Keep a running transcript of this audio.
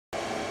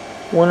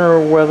Winter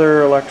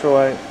Weather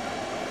Electrolyte.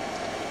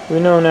 We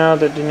know now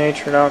that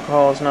denatured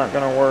alcohol is not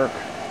going to work.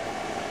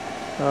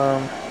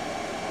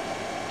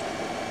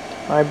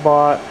 I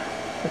bought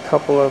a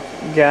couple of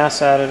gas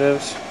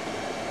additives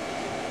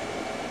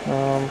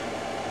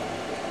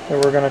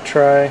that we're going to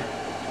try.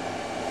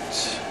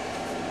 This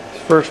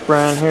first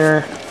brand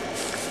here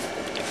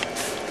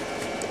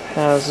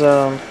has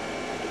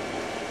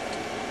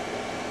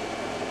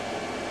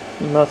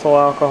methyl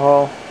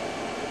alcohol.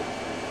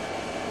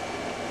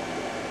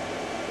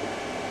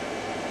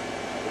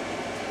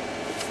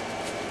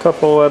 A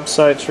couple of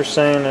websites are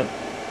saying that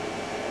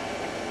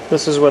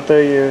this is what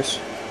they use.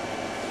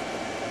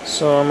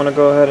 So I'm going to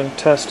go ahead and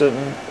test it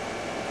and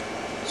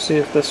see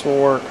if this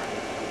will work.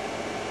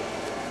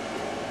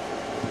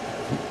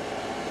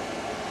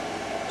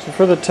 So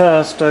for the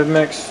test, I've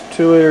mixed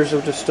 2 liters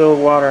of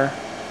distilled water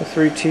with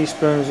 3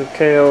 teaspoons of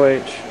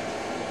KOH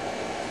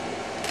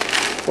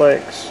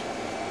flakes.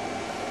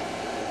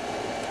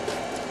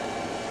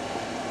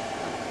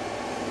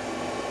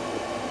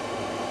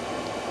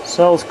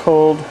 Cell's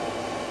cold,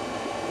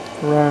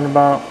 running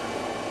about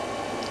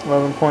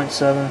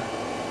 11.7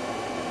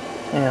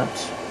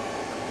 amps.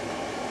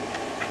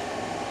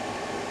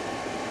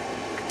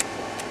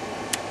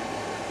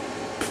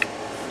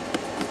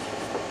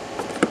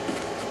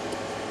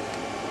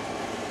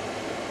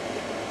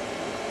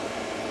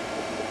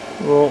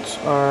 Volts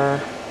are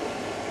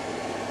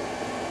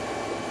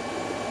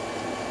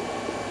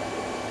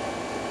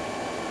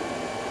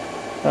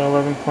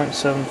about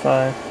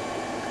 11.75.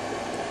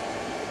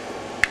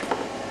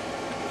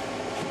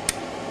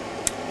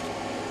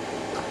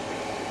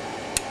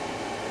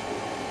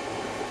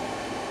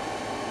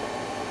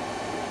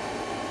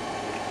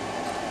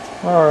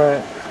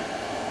 Alright,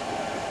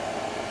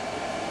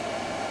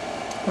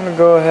 I'm going to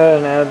go ahead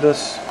and add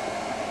this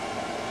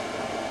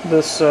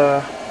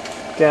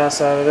gas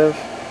additive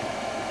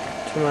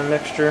to my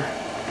mixture.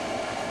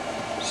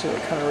 See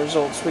what kind of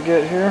results we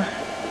get here.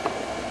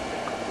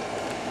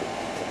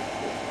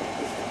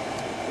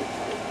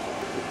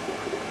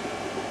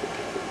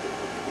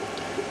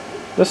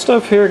 This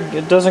stuff here,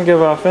 it doesn't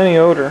give off any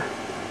odor.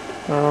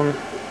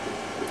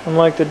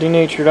 Unlike the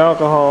denatured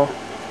alcohol,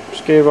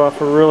 which gave off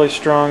a really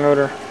strong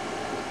odor.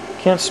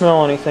 Can't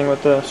smell anything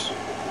with this.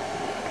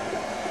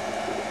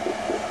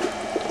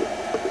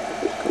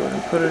 Go ahead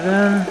and put it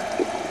in.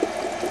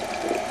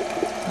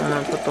 I'm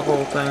going to put the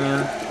whole thing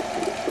in.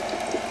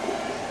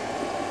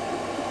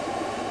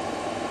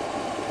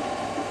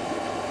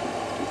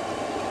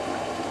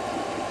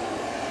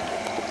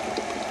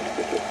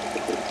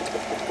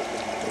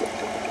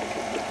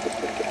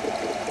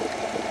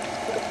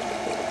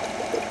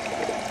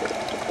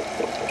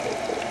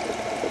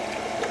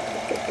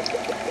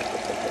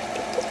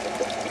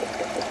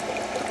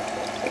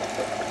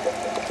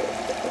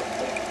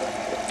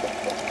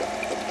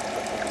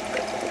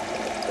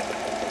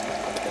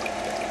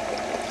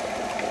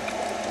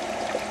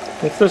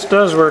 If this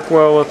does work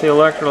well with the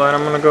electrolyte,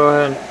 I'm going to go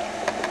ahead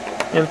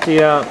and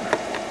empty out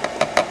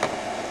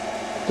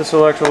this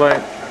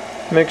electrolyte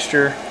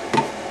mixture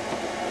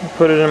and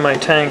put it in my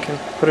tank and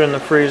put it in the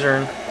freezer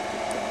and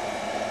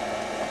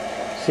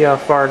see how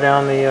far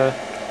down the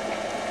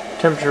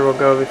temperature will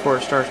go before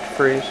it starts to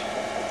freeze.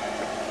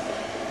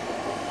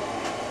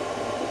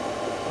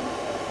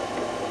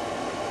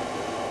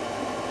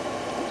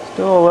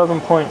 Still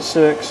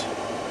 11.6.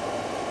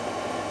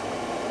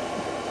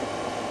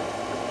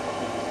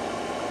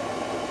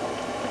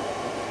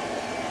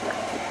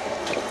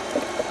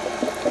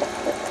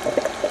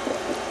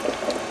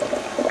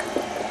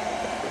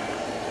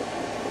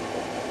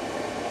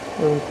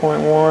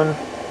 .1.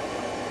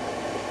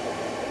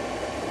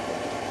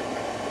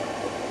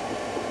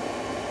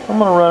 I'm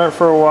going to run it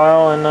for a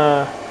while, and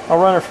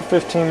I'll run it for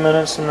 15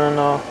 minutes and then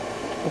I'll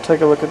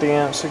take a look at the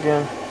amps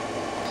again.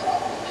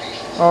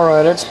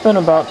 Alright, it's been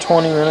about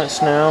 20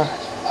 minutes now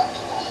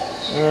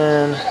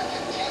and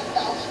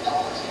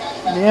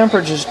the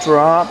amperage has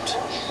dropped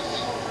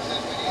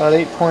about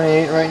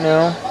 8.8 right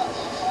now.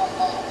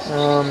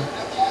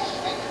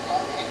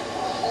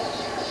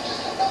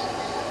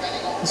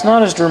 It's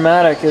not as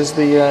dramatic as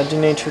the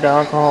denatured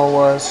alcohol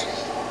was.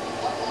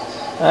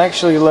 I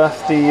actually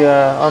left the,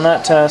 on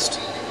that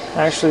test,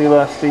 I actually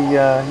left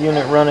the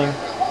unit running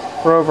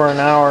for over an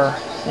hour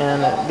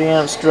and the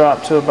amps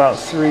dropped to about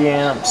 3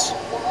 amps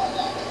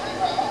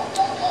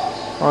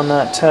on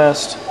that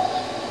test.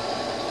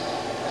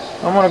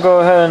 I'm going to go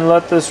ahead and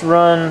let this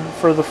run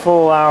for the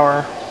full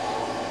hour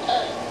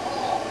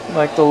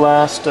like the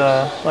last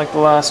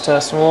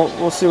test, and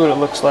we'll see what it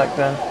looks like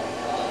then.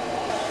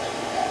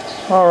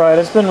 Alright,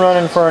 it's been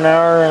running for an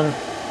hour and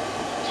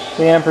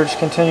the amperage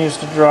continues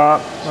to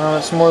drop.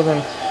 It's more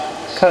than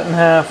cut in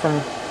half from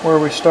where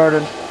we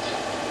started.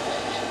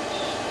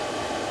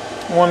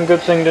 One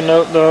good thing to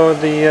note though,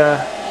 the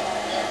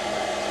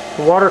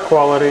water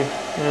quality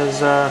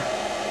is a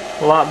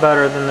lot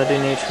better than the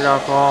denatured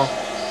alcohol.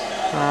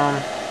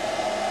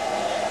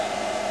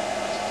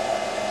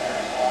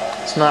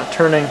 It's not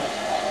turning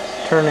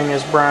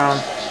as brown.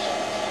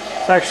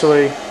 It's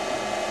actually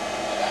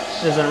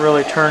isn't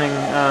really turning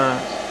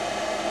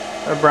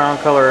a brown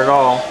color at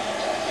all.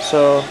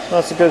 So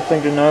that's a good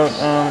thing to note.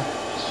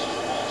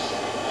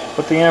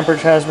 But the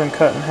amperage has been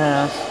cut in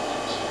half.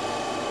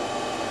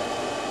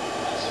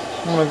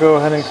 I'm going to go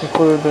ahead and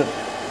conclude that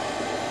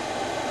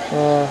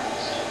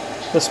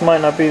this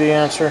might not be the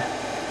answer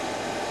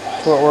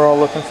to what we're all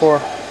looking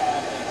for.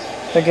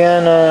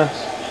 Again,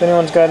 if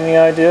anyone's got any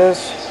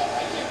ideas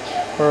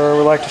or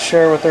would like to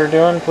share what they're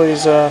doing,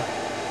 please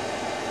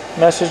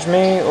message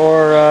me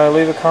or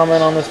leave a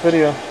comment on this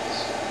video.